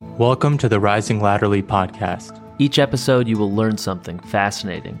Welcome to the Rising Latterly podcast. Each episode, you will learn something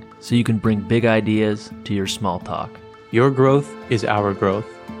fascinating so you can bring big ideas to your small talk. Your growth is our growth.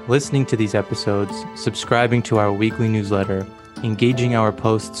 Listening to these episodes, subscribing to our weekly newsletter, engaging our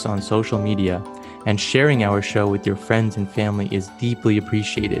posts on social media, and sharing our show with your friends and family is deeply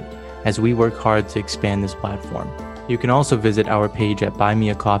appreciated as we work hard to expand this platform. You can also visit our page at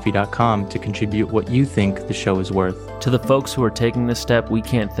buymeacoffee.com to contribute what you think the show is worth. To the folks who are taking this step, we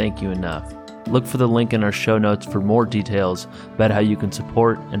can't thank you enough. Look for the link in our show notes for more details about how you can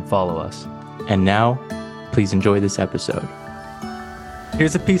support and follow us. And now, please enjoy this episode.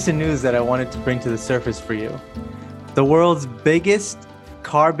 Here's a piece of news that I wanted to bring to the surface for you. The world's biggest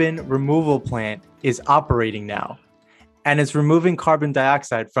carbon removal plant is operating now, and it's removing carbon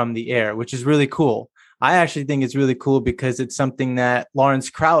dioxide from the air, which is really cool. I actually think it's really cool because it's something that Lawrence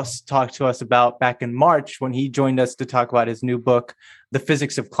Krauss talked to us about back in March when he joined us to talk about his new book, The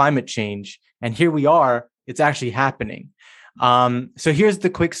Physics of Climate Change. And here we are, it's actually happening. So here's the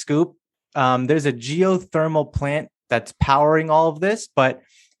quick scoop. There's a geothermal plant that's powering all of this, but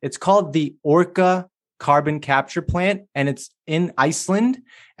it's called the Orca Carbon Capture Plant, and it's in Iceland,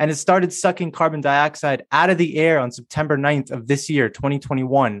 and it started sucking carbon dioxide out of the air on September 9th of this year,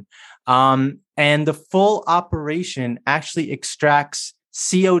 2021. And the full operation actually extracts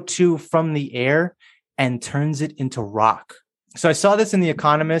CO2 from the air and turns it into rock. So I saw this in The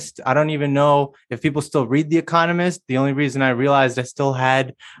Economist. I don't even know if people still read The Economist. The only reason I realized I still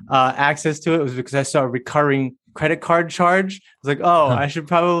had access to it was because I saw a recurring credit card charge. I was like, oh, I should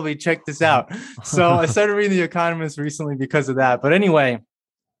probably check this out. So I started reading The Economist recently because of that. But anyway,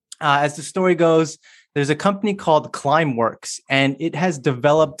 as the story goes, there's a company called Climeworks, and it has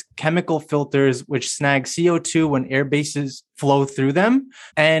developed chemical filters which snag CO2 when air bases flow through them.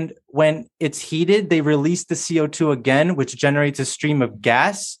 And when it's heated, they release the CO2 again, which generates a stream of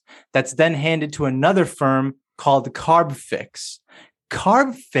gas that's then handed to another firm called CarbFix.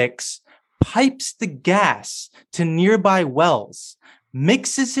 CarbFix pipes the gas to nearby wells,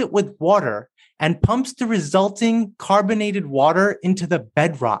 mixes it with water, and pumps the resulting carbonated water into the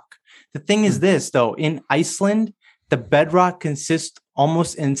bedrock. The thing is this, though, in Iceland, the bedrock consists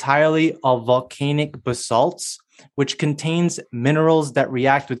almost entirely of volcanic basalts, which contains minerals that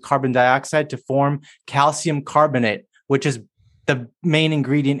react with carbon dioxide to form calcium carbonate, which is the main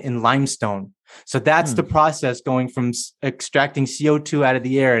ingredient in limestone. So that's the process going from extracting CO2 out of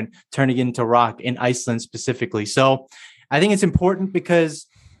the air and turning it into rock in Iceland specifically. So I think it's important because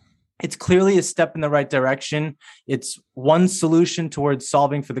it's clearly a step in the right direction. It's one solution towards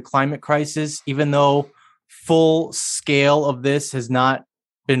solving for the climate crisis, even though full scale of this has not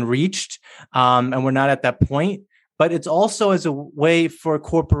been reached, and we're not at that point. But it's also as a way for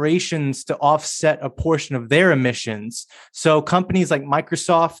corporations to offset a portion of their emissions. So companies like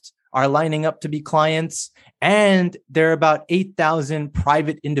Microsoft are lining up to be clients, and there are about 8,000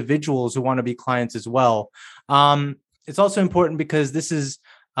 private individuals who want to be clients as well. It's also important because this is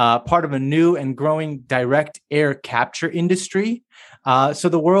part of a new and growing direct air capture industry. So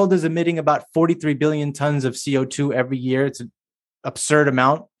the world is emitting about 43 billion tons of CO2 every year. It's an absurd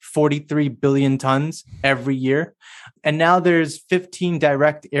amount, 43 billion tons every year. And now there's 15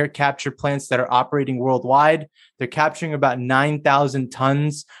 direct air capture plants that are operating worldwide. They're capturing about 9,000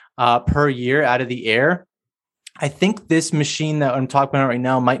 tons per year out of the air. I think this machine that I'm talking about right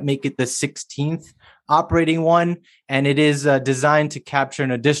now might make it the 16th operating one, and it is designed to capture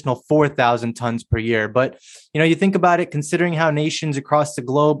an additional 4,000 tons per year. But, you think about it, considering how nations across the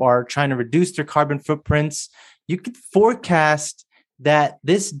globe are trying to reduce their carbon footprints, you could forecast that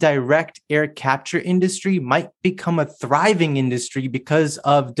this direct air capture industry might become a thriving industry because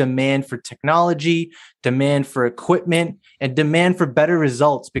of demand for technology, demand for equipment, and demand for better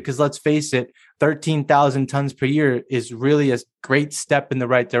results. Because let's face it, 13,000 tons per year is really a great step in the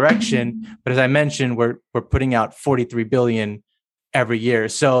right direction. But as I mentioned, we're putting out 43 billion every year.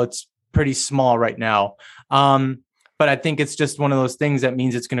 So it's pretty small right now. But I think it's just one of those things that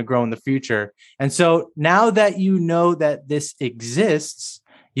means it's going to grow in the future. And so now that you know that this exists,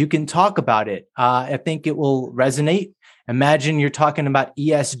 you can talk about it. I think it will resonate. Imagine you're talking about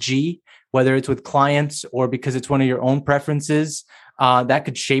ESG, whether it's with clients or because it's one of your own preferences, that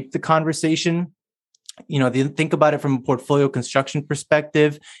could shape the conversation. Think about it from a portfolio construction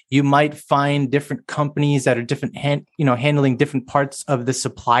perspective. You might find different companies that are handling different parts of the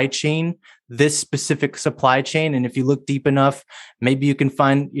supply chain this specific supply chain. And if you look deep enough, maybe you can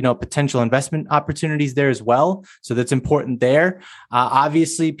find, potential investment opportunities there as well. So that's important there.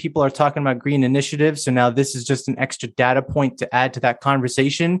 Obviously, people are talking about green initiatives. So now this is just an extra data point to add to that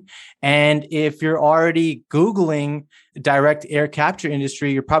conversation. And if you're already Googling direct air capture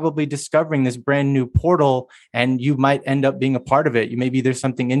industry, you're probably discovering this brand new portal and you might end up being a part of it. Maybe there's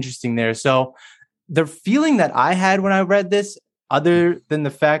something interesting there. So the feeling that I had when I read this, other than the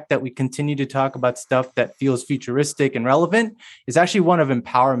fact that we continue to talk about stuff that feels futuristic and relevant, is actually one of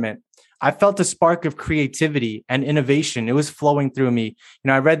empowerment. I felt a spark of creativity and innovation. It was flowing through me.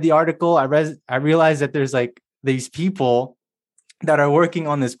 I read the article. I realized that there's like these people that are working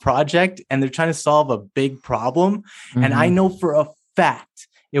on this project and they're trying to solve a big problem. Mm-hmm. And I know for a fact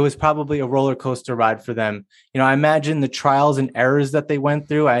it was probably a roller coaster ride for them. I imagine the trials and errors that they went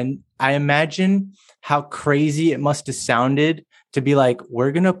through. I imagine how crazy it must have sounded to be like,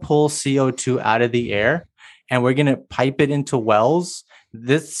 we're going to pull CO2 out of the air and we're going to pipe it into wells.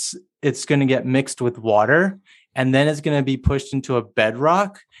 It's going to get mixed with water and then it's going to be pushed into a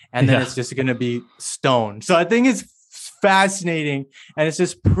bedrock and then it's just going to be stone. So I think it's fascinating. And it's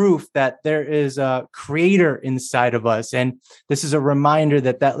just proof that there is a creator inside of us. And this is a reminder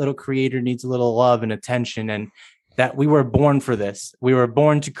that that little creator needs a little love and attention, and that we were born for this. We were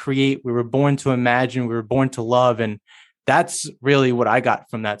born to create. We were born to imagine. We were born to love. And that's really what I got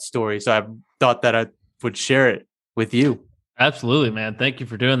from that story. So I thought that I would share it with you. Absolutely, man. Thank you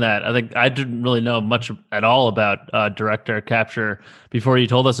for doing that. I think I didn't really know much at all about direct air capture before you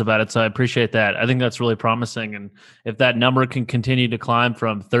told us about it. So I appreciate that. I think that's really promising. And if that number can continue to climb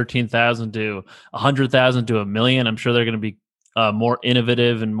from 13,000 to 100,000 to 1 million, I'm sure they're going to be more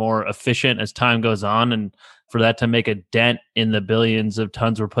innovative and more efficient as time goes on. And for that to make a dent in the billions of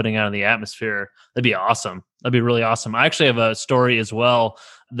tons we're putting out in the atmosphere, that'd be awesome. That'd be really awesome. I actually have a story as well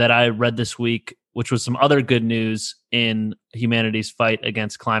that I read this week, which was some other good news in humanity's fight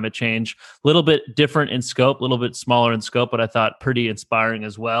against climate change. A little bit different in scope, a little bit smaller in scope, but I thought pretty inspiring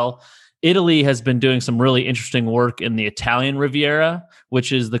as well. Italy has been doing some really interesting work in the Italian Riviera,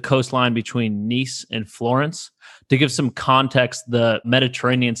 which is the coastline between Nice and Florence. To give some context, the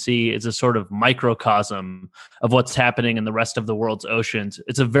Mediterranean Sea is a sort of microcosm of what's happening in the rest of the world's oceans.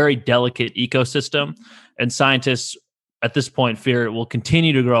 It's a very delicate ecosystem, and scientists at this point fear it will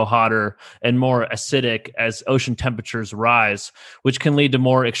continue to grow hotter and more acidic as ocean temperatures rise, which can lead to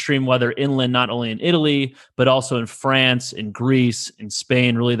more extreme weather inland, not only in Italy, but also in France, in Greece, in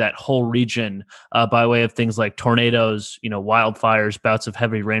Spain, really that whole region, by way of things like tornadoes, wildfires, bouts of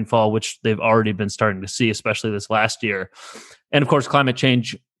heavy rainfall, which they've already been starting to see, especially this last year. And of course, climate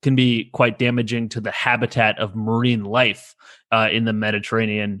change can be quite damaging to the habitat of marine life in the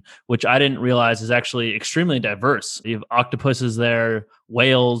Mediterranean, which I didn't realize is actually extremely diverse. You have octopuses there,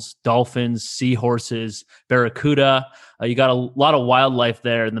 whales, dolphins, seahorses, barracuda. You got a lot of wildlife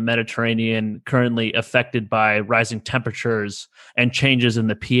there in the Mediterranean currently affected by rising temperatures and changes in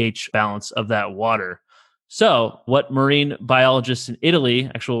the pH balance of that water. So what marine biologists in Italy,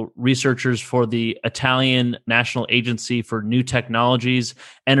 actual researchers for the Italian National Agency for New Technologies,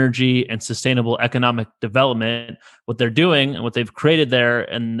 Energy, and Sustainable Economic Development, what they're doing and what they've created there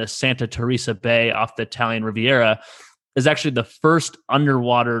in the Santa Teresa Bay off the Italian Riviera is actually the first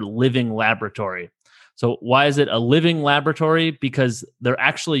underwater living laboratory. So why is it a living laboratory? Because they're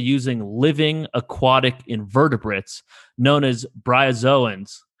actually using living aquatic invertebrates known as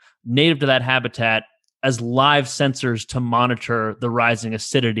bryozoans, native to that habitat, as live sensors to monitor the rising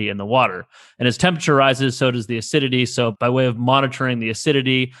acidity in the water. And as temperature rises, so does the acidity. So by way of monitoring the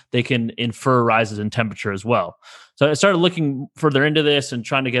acidity, they can infer rises in temperature as well. So I started looking further into this and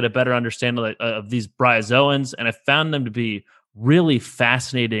trying to get a better understanding of these bryozoans, and I found them to be really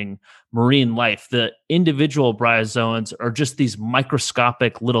fascinating marine life. The individual bryozoans are just these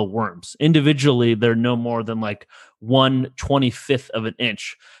microscopic little worms. Individually, they're no more than like 1/25th of an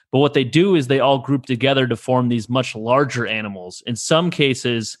inch. But what they do is they all group together to form these much larger animals. In some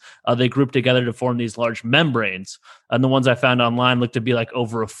cases, they group together to form these large membranes. And the ones I found online look to be like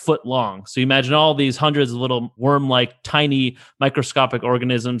over a foot long. So you imagine all these hundreds of little worm-like, tiny microscopic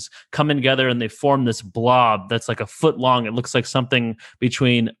organisms coming together and they form this blob that's like a foot long. It looks like something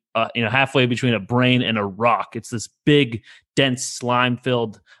between halfway between a brain and a rock. It's this big, dense,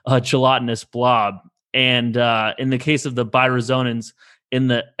 slime-filled, gelatinous blob. And in the case of the bryozoans in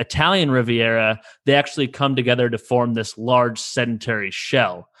the Italian Riviera, they actually come together to form this large sedentary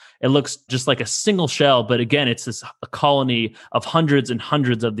shell. It looks just like a single shell, but again, it's a colony of hundreds and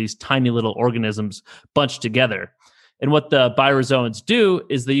hundreds of these tiny little organisms bunched together. And what the bryozoans do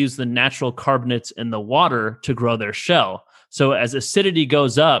is they use the natural carbonates in the water to grow their shell. So as acidity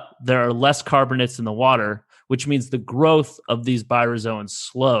goes up, there are less carbonates in the water, which means the growth of these biozoans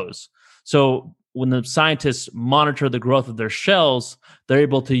slows. So when the scientists monitor the growth of their shells, they're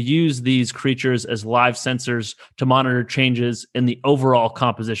able to use these creatures as live sensors to monitor changes in the overall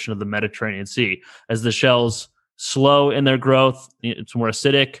composition of the Mediterranean Sea. As the shells slow in their growth, it's more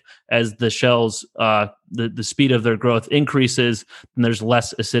acidic. As the shells, the speed of their growth increases, and there's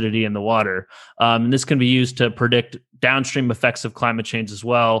less acidity in the water. And this can be used to predict downstream effects of climate change as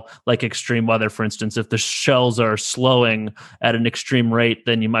well, like extreme weather, for instance. If the shells are slowing at an extreme rate,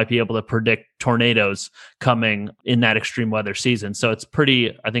 then you might be able to predict tornadoes coming in that extreme weather season. So it's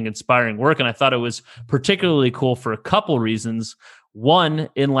pretty, I think, inspiring work. And I thought it was particularly cool for a couple reasons. One,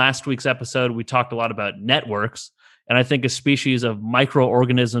 in last week's episode, we talked a lot about networks. And I think a species of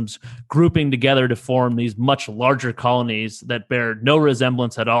microorganisms grouping together to form these much larger colonies that bear no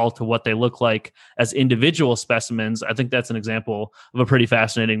resemblance at all to what they look like as individual specimens. I think that's an example of a pretty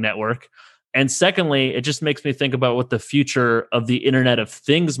fascinating network. And secondly, it just makes me think about what the future of the Internet of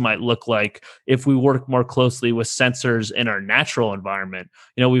Things might look like if we work more closely with sensors in our natural environment.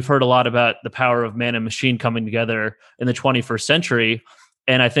 You know, we've heard a lot about the power of man and machine coming together in the 21st century.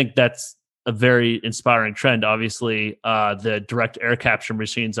 And I think that's a very inspiring trend. Obviously, the direct air capture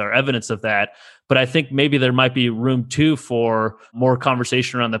machines are evidence of that. But I think maybe there might be room too for more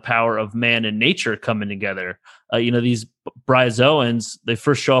conversation around the power of man and nature coming together. These bryozoans, they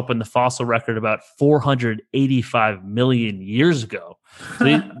first show up in the fossil record about 485 million years ago.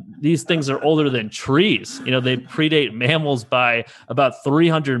 So these things are older than trees. They predate mammals by about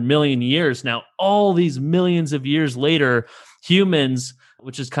 300 million years. Now, all these millions of years later, humans,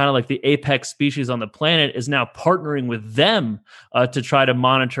 which is kind of like the apex species on the planet, is now partnering with them to try to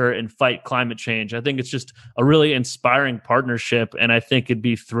monitor and fight climate change. I think it's just a really inspiring partnership, and I think it'd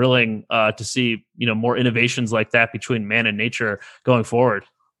be thrilling to see more innovations like that between man and nature going forward.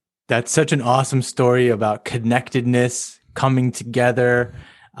 That's such an awesome story about connectedness, coming together.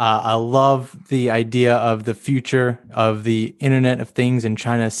 I love the idea of the future of the Internet of Things and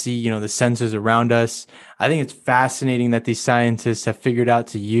trying to see, the sensors around us. I think it's fascinating that these scientists have figured out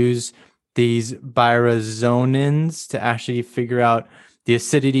to use these bioresonans to actually figure out the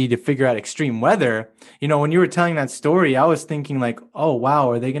acidity, to figure out extreme weather. When you were telling that story, I was thinking like, oh,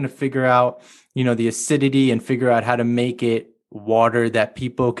 wow, are they going to figure out, the acidity and figure out how to make it water that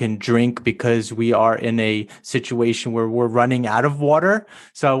people can drink, because we are in a situation where we're running out of water.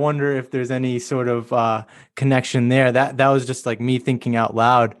 So I wonder if there's any sort of connection there. That was just like me thinking out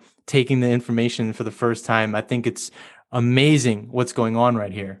loud, taking the information for the first time. I think it's amazing what's going on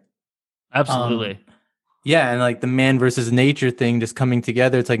right here. Absolutely. Yeah, and like the man versus nature thing just coming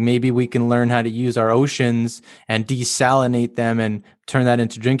together. It's like maybe we can learn how to use our oceans and desalinate them and turn that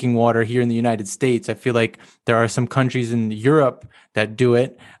into drinking water here in the United States. I feel like there are some countries in Europe that do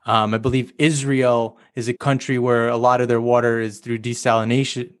it. I believe Israel is a country where a lot of their water is through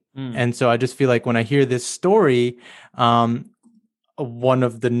desalination. And so I just feel like when I hear this story, one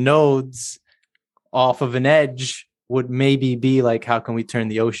of the nodes off of an edge would maybe be like, how can we turn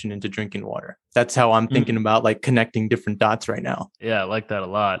the ocean into drinking water? That's how I'm thinking about like connecting different dots right now. Yeah, I like that a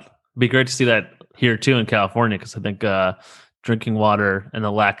lot. It'd be great to see that here too in California, because I think drinking water and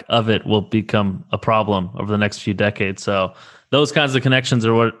the lack of it will become a problem over the next few decades. So those kinds of connections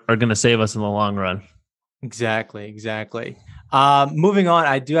are what are going to save us in the long run. Exactly. Moving on,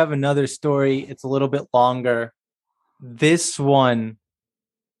 I do have another story. It's a little bit longer. This one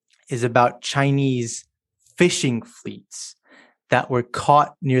is about Chinese fishing fleets that were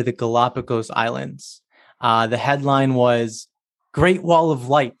caught near the Galapagos Islands. The headline was Great Wall of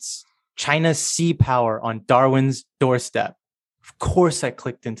Lights, China's sea power on Darwin's doorstep. Of course, I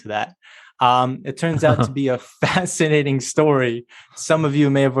clicked into that. It turns out to be a fascinating story. Some of you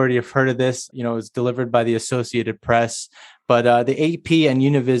may have already heard of this. It was delivered by the Associated Press. But the AP and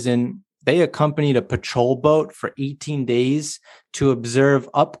Univision, they accompanied a patrol boat for 18 days to observe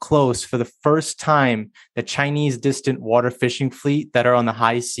up close for the first time the Chinese distant water fishing fleet that are on the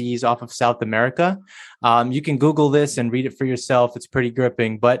high seas off of South America. You can Google this and read it for yourself. It's pretty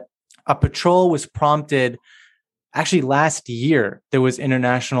gripping. But a patrol was prompted. Actually, last year, there was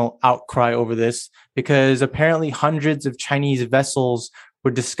international outcry over this because apparently hundreds of Chinese vessels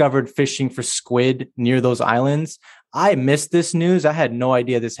were discovered fishing for squid near those islands. I missed this news. I had no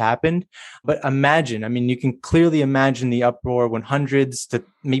idea this happened. But imagine, you can clearly imagine the uproar when hundreds to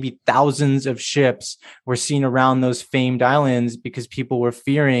maybe thousands of ships were seen around those famed islands because people were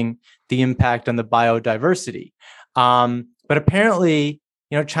fearing the impact on the biodiversity. But apparently,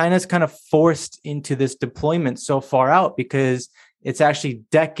 China's kind of forced into this deployment so far out because it's actually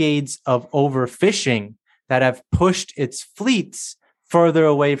decades of overfishing that have pushed its fleets further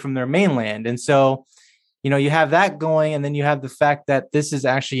away from their mainland. And so, you have that going, and then you have the fact that this is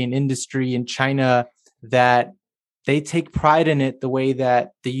actually an industry in China that they take pride in it the way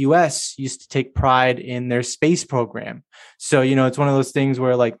that the US used to take pride in their space program. So, it's one of those things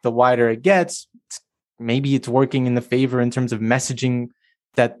where like the wider it gets, maybe it's working in the favor in terms of messaging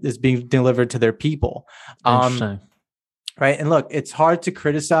that is being delivered to their people. Interesting. Right. And look, it's hard to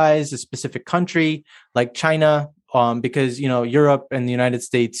criticize a specific country like China because, Europe and the United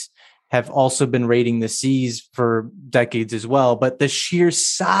States have also been raiding the seas for decades as well. But the sheer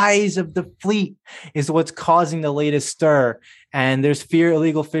size of the fleet is what's causing the latest stir. And there's fear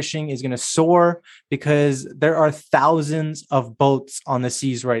illegal fishing is going to soar because there are thousands of boats on the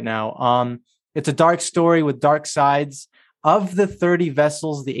seas right now. It's a dark story with dark sides. Of the 30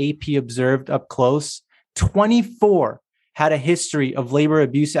 vessels the AP observed up close, 24 had a history of labor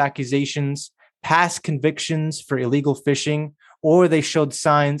abuse accusations, past convictions for illegal fishing, or they showed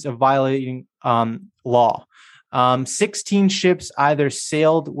signs of violating law. 16 ships either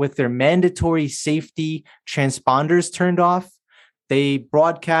sailed with their mandatory safety transponders turned off, they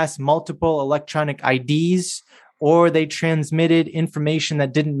broadcast multiple electronic IDs, or they transmitted information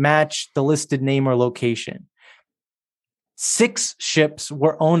that didn't match the listed name or location. 6 ships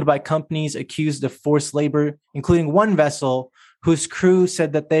were owned by companies accused of forced labor, including one vessel whose crew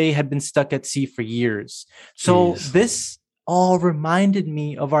said that they had been stuck at sea for years. So this all reminded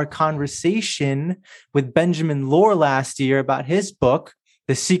me of our conversation with Benjamin Lohr last year about his book,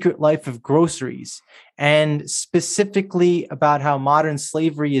 The Secret Life of Groceries, and specifically about how modern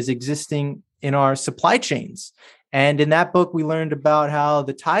slavery is existing in our supply chains. And in that book, we learned about how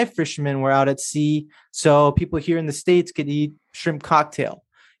the Thai fishermen were out at sea, so people here in the States could eat shrimp cocktail.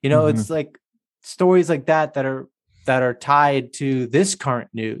 It's like stories like that are tied to this current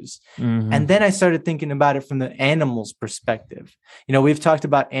news. And then I started thinking about it from the animal's perspective. We've talked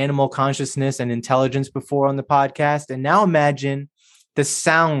about animal consciousness and intelligence before on the podcast. And now imagine the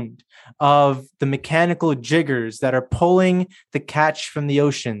sound of the mechanical jiggers that are pulling the catch from the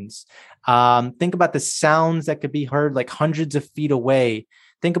oceans. Think about the sounds that could be heard like hundreds of feet away.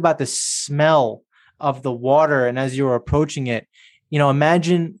 Think about the smell of the water. And as you're approaching it,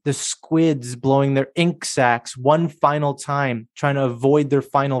 imagine the squids blowing their ink sacs one final time, trying to avoid their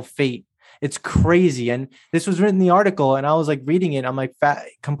final fate. It's crazy. And this was written in the article, and I was like reading it. I'm like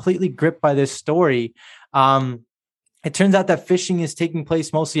completely gripped by this story. It turns out that fishing is taking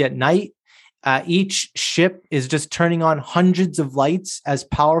place mostly at night. Each ship is just turning on hundreds of lights as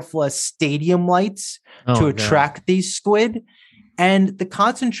powerful as stadium lights to attract these squid. And the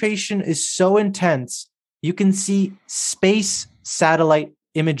concentration is so intense, you can see space satellite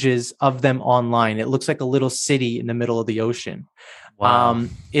images of them online. It looks like a little city in the middle of the ocean. Wow.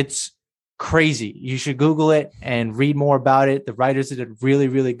 It's crazy. You should Google it and read more about it. The writers did a really,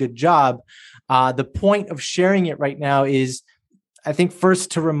 really good job. The point of sharing it right now is, I think,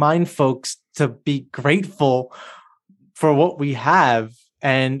 first to remind folks to be grateful for what we have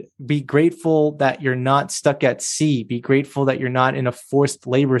and be grateful that you're not stuck at sea. Be grateful that you're not in a forced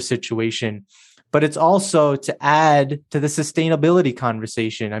labor situation. But it's also to add to the sustainability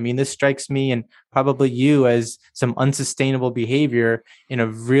conversation. I mean, this strikes me and probably you as some unsustainable behavior in a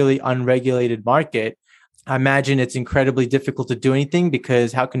really unregulated market. I imagine it's incredibly difficult to do anything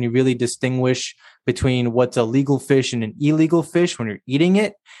because how can you really distinguish between what's a legal fish and an illegal fish when you're eating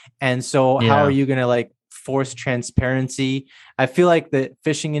it? And so how are you going to force transparency? I feel like the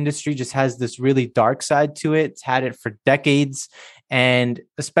fishing industry just has this really dark side to it. It's had it for decades. And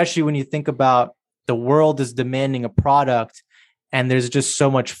especially when you think about the world is demanding a product and there's just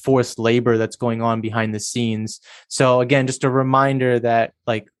so much forced labor that's going on behind the scenes. So again, just a reminder that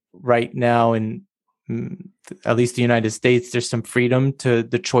right now in at least the United States, there's some freedom to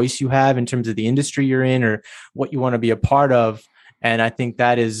the choice you have in terms of the industry you're in or what you want to be a part of. And I think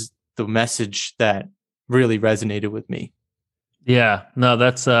that is the message that really resonated with me. Yeah, no,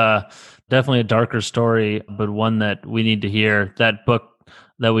 that's definitely a darker story, but one that we need to hear. That book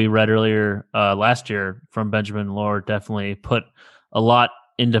that we read earlier last year from Benjamin Lohr definitely put a lot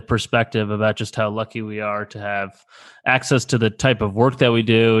into perspective about just how lucky we are to have access to the type of work that we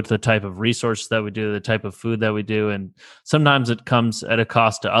do, to the type of resources that we do, the type of food that we do. And sometimes it comes at a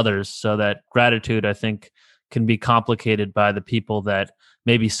cost to others. So that gratitude, I think, can be complicated by the people that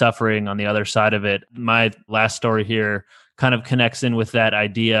may be suffering on the other side of it. My last story here kind of connects in with that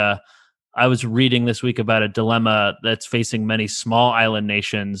idea. I was reading this week about a dilemma that's facing many small island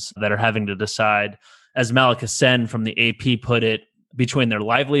nations that are having to decide, as Malik Hassen from the AP put it, between their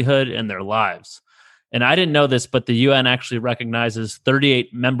livelihood and their lives. And I didn't know this, but the UN actually recognizes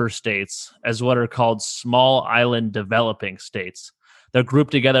 38 member states as what are called small island developing states. They're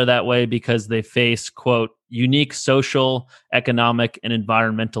grouped together that way because they face, quote, unique social, economic, and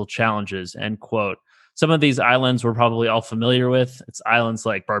environmental challenges, end quote. Some of these islands we're probably all familiar with. It's islands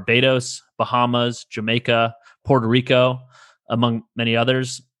like Barbados, Bahamas, Jamaica, Puerto Rico, among many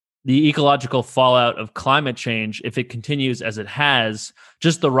others. The ecological fallout of climate change, if it continues as it has,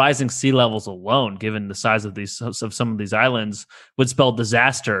 just the rising sea levels alone, given the size of some of these islands, would spell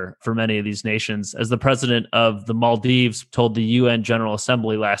disaster for many of these nations. As the president of the Maldives told the UN General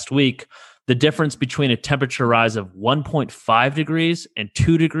Assembly last week, the difference between a temperature rise of 1.5 degrees and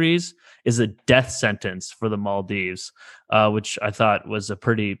 2 degrees is a death sentence for the Maldives, which I thought was a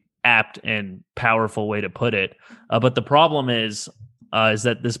pretty apt and powerful way to put it. But the problem is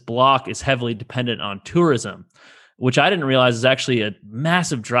that this block is heavily dependent on tourism, which I didn't realize is actually a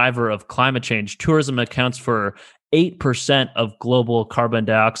massive driver of climate change. Tourism accounts for 8% of global carbon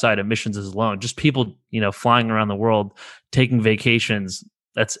dioxide emissions alone. Just people, flying around the world, taking vacations.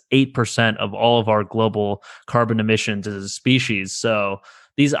 That's 8% of all of our global carbon emissions as a species. So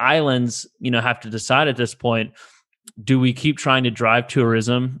these islands, have to decide at this point, do we keep trying to drive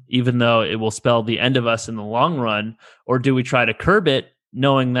tourism, even though it will spell the end of us in the long run, or do we try to curb it,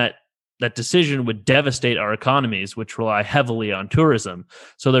 knowing that that decision would devastate our economies, which rely heavily on tourism?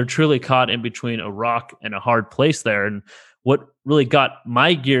 So they're truly caught in between a rock and a hard place there. And what really got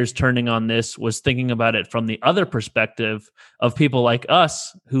my gears turning on this was thinking about it from the other perspective of people like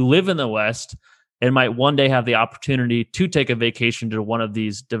us who live in the West and might one day have the opportunity to take a vacation to one of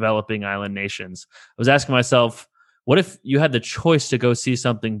these developing island nations. I was asking myself, what if you had the choice to go see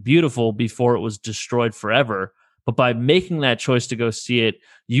something beautiful before it was destroyed forever? But by making that choice to go see it,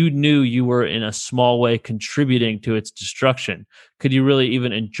 you knew you were in a small way contributing to its destruction. Could you really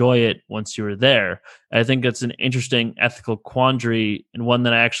even enjoy it once you were there? I think it's an interesting ethical quandary, and one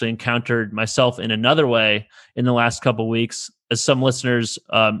that I actually encountered myself in another way in the last couple of weeks. As some listeners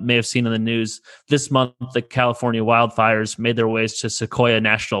may have seen in the news, this month the California wildfires made their ways to Sequoia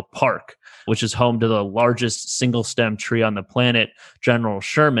National Park, which is home to the largest single-stem tree on the planet, General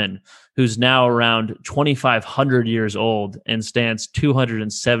Sherman, who's now around 2,500 years old and stands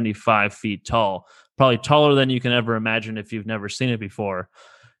 275 feet tall, probably taller than you can ever imagine if you've never seen it before.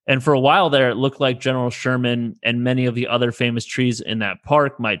 And for a while there, it looked like General Sherman and many of the other famous trees in that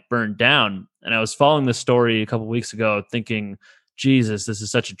park might burn down. And I was following the story a couple of weeks ago thinking, Jesus, this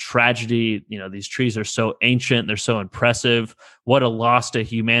is such a tragedy. These trees are so ancient. They're so impressive. What a loss to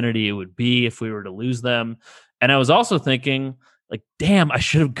humanity it would be if we were to lose them. And I was also thinking, damn, I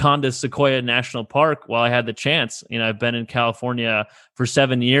should have gone to Sequoia National Park while I had the chance. I've been in California for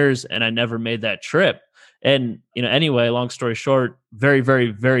 7 years and I never made that trip. And, anyway, long story short, very,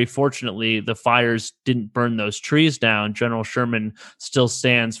 very, very fortunately, the fires didn't burn those trees down. General Sherman still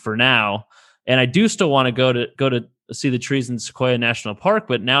stands for now. And I do still want to go to see the trees in Sequoia National Park,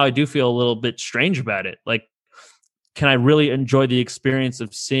 but now I do feel a little bit strange about it. Can I really enjoy the experience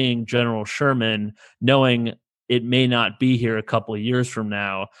of seeing General Sherman, knowing it may not be here a couple of years from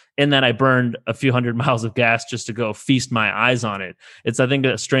now, and that I burned a few hundred miles of gas just to go feast my eyes on it? It's, I think,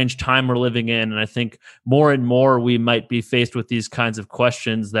 a strange time we're living in, and I think more and more we might be faced with these kinds of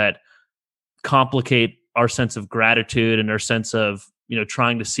questions that complicate our sense of gratitude and our sense of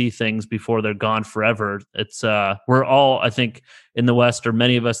trying to see things before they're gone forever. It's we're all, I think, in the West, or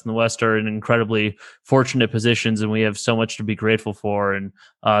many of us in the West, are in incredibly fortunate positions, and we have so much to be grateful for. And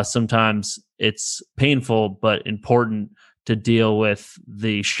sometimes it's painful but important to deal with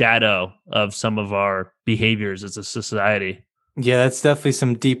the shadow of some of our behaviors as a society. Yeah, that's definitely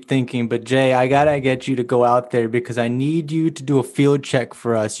some deep thinking. But Jay, I gotta get you to go out there because I need you to do a field check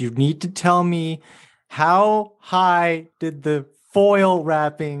for us. You need to tell me, how high did the foil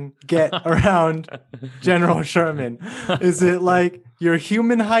wrapping get around General Sherman? Is it like your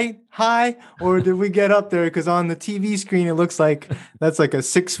human height high, or did we get up there? Because on the TV screen, it looks like that's like a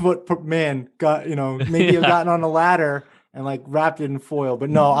 6-foot man got, maybe have gotten on a ladder and wrapped it in foil. But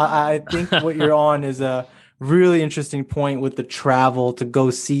no, I think what you're on is a really interesting point with the travel to go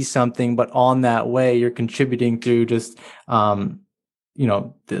see something, but on that way, you're contributing to just, the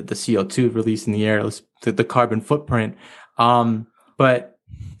CO2 released in the air, the carbon footprint. But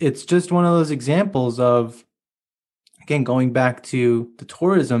it's just one of those examples of, again, going back to the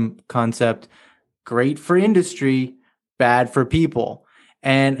tourism concept, great for industry, bad for people.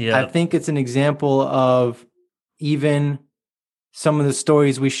 And I think it's an example of even some of the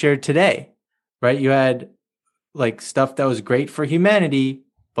stories we shared today, right? You had stuff that was great for humanity,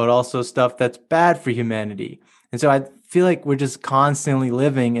 but also stuff that's bad for humanity. And so I feel like we're just constantly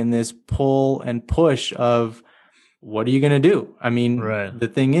living in this pull and push of what are you going to do? I mean, the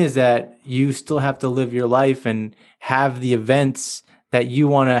thing is that you still have to live your life and have the events that you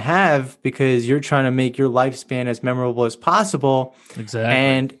want to have because you're trying to make your lifespan as memorable as possible. Exactly.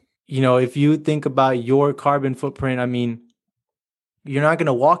 And, if you think about your carbon footprint, I mean, you're not going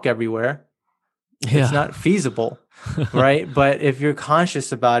to walk everywhere. Yeah. It's not feasible, right? But if you're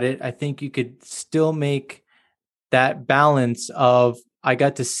conscious about it, I think you could still make that balance of, I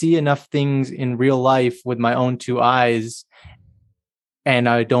got to see enough things in real life with my own two eyes, and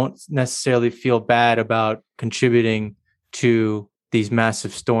I don't necessarily feel bad about contributing to these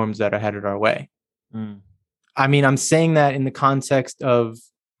massive storms that are headed our way. I mean, I'm saying that in the context of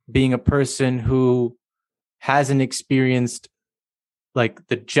being a person who hasn't experienced like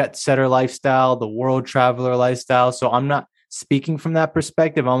the jet setter lifestyle, the world traveler lifestyle. So I'm not speaking from that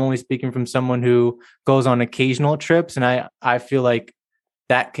perspective. I'm only speaking from someone who goes on occasional trips. And I feel like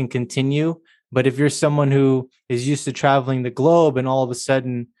that can continue. But if you're someone who is used to traveling the globe and all of a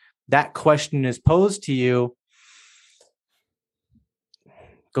sudden that question is posed to you,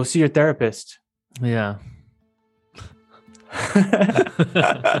 go see your therapist. Yeah.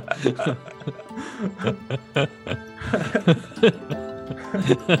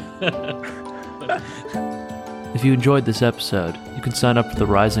 If you enjoyed this episode, you can sign up for the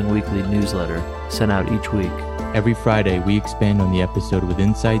Rising Weekly newsletter sent out each week. Every Friday, we expand on the episode with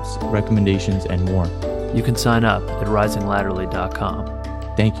insights, recommendations, and more. You can sign up at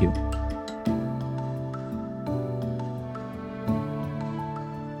risinglatterly.com. Thank you.